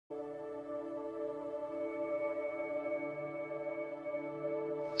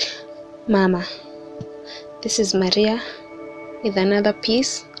Mama. This is Maria with another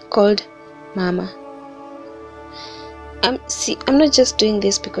piece called Mama. I'm not just doing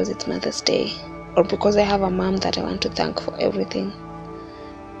this because it's Mother's Day or because I have a mom that I want to thank for everything.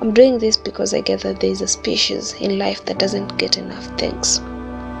 I'm doing this because I get that there is a species in life that doesn't get enough thanks.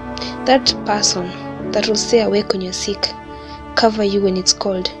 That person that will stay awake when you're sick, cover you when it's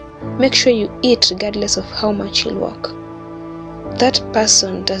cold, make sure you eat regardless of how much you'll walk. That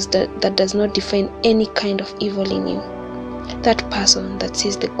person that does not define any kind of evil in you. That person that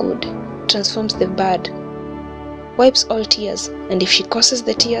sees the good, transforms the bad, wipes all tears, and if she causes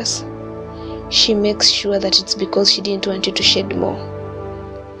the tears, she makes sure that it's because she didn't want you to shed more.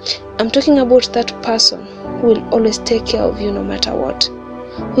 I'm talking about that person who will always take care of you no matter what,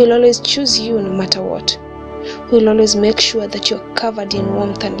 who will always choose you no matter what, who will always make sure that you're covered in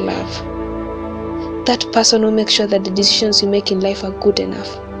warmth and love. That person will make sure that the decisions you make in life are good enough.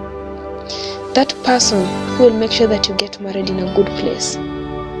 That person who will make sure that you get married in a good place.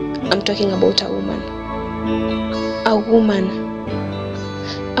 I'm talking about a woman. A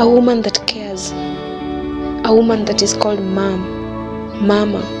woman that cares. A woman that is called mom,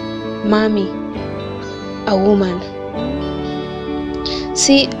 mama, mommy. A woman.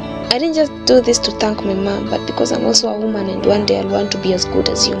 See, I didn't just do this to thank my mom, but because I'm also a woman and one day I'll want to be as good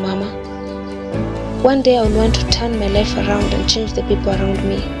as you, mama. One day I will want to turn my life around and change the people around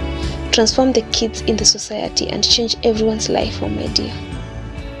me, transform the kids in the society and change everyone's life, oh my dear.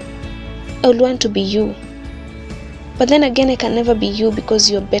 I will want to be you. But then again, I can never be you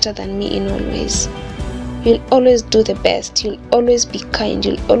because you're better than me in all ways. You'll always do the best, you'll always be kind,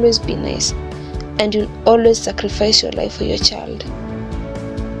 you'll always be nice, and you'll always sacrifice your life for your child.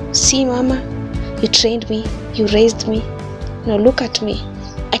 See, mama, you trained me, you raised me. Now look at me.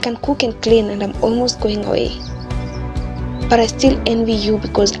 I can cook and clean and I'm almost going away. But I still envy you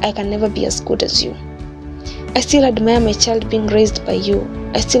because I can never be as good as you. I still admire my child being raised by you.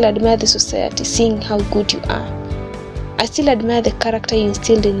 I still admire the society seeing how good you are. I still admire the character you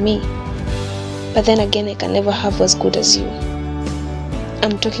instilled in me. But then again, I can never have as good as you.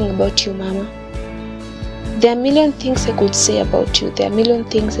 I'm talking about you, mama. There are a million things I could say about you. There are a million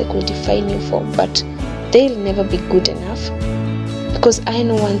things I could define you for, but they'll never be good enough. Because I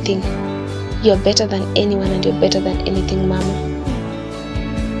know one thing, you're better than anyone and you're better than anything, mama.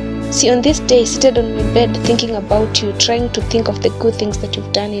 See, on this day, seated on my bed, thinking about you, trying to think of the good things that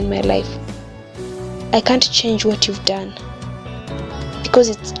you've done in my life. I can't change what you've done, because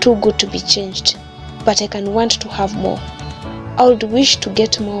it's too good to be changed, but I can want to have more. I would wish to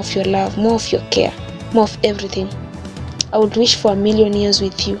get more of your love, more of your care, more of everything. I would wish for 1,000,000 years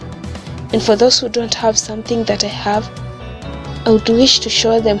with you. And for those who don't have something that I have, I would wish to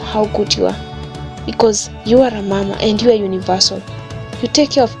show them how good you are, because you are a mama and you are universal. You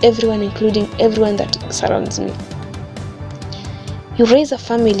take care of everyone, including everyone that surrounds me. You raise a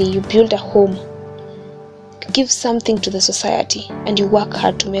family, you build a home, you give something to the society, and you work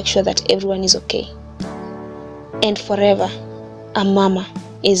hard to make sure that everyone is okay. And forever, a mama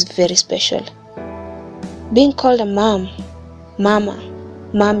is very special. Being called a mom, mama,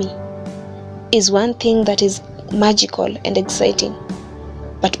 mommy, is one thing that is magical and exciting,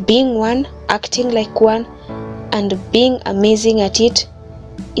 but being one, acting like one, and being amazing at it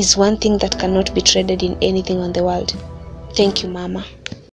is one thing that cannot be traded in anything on the world. Thank you, mama.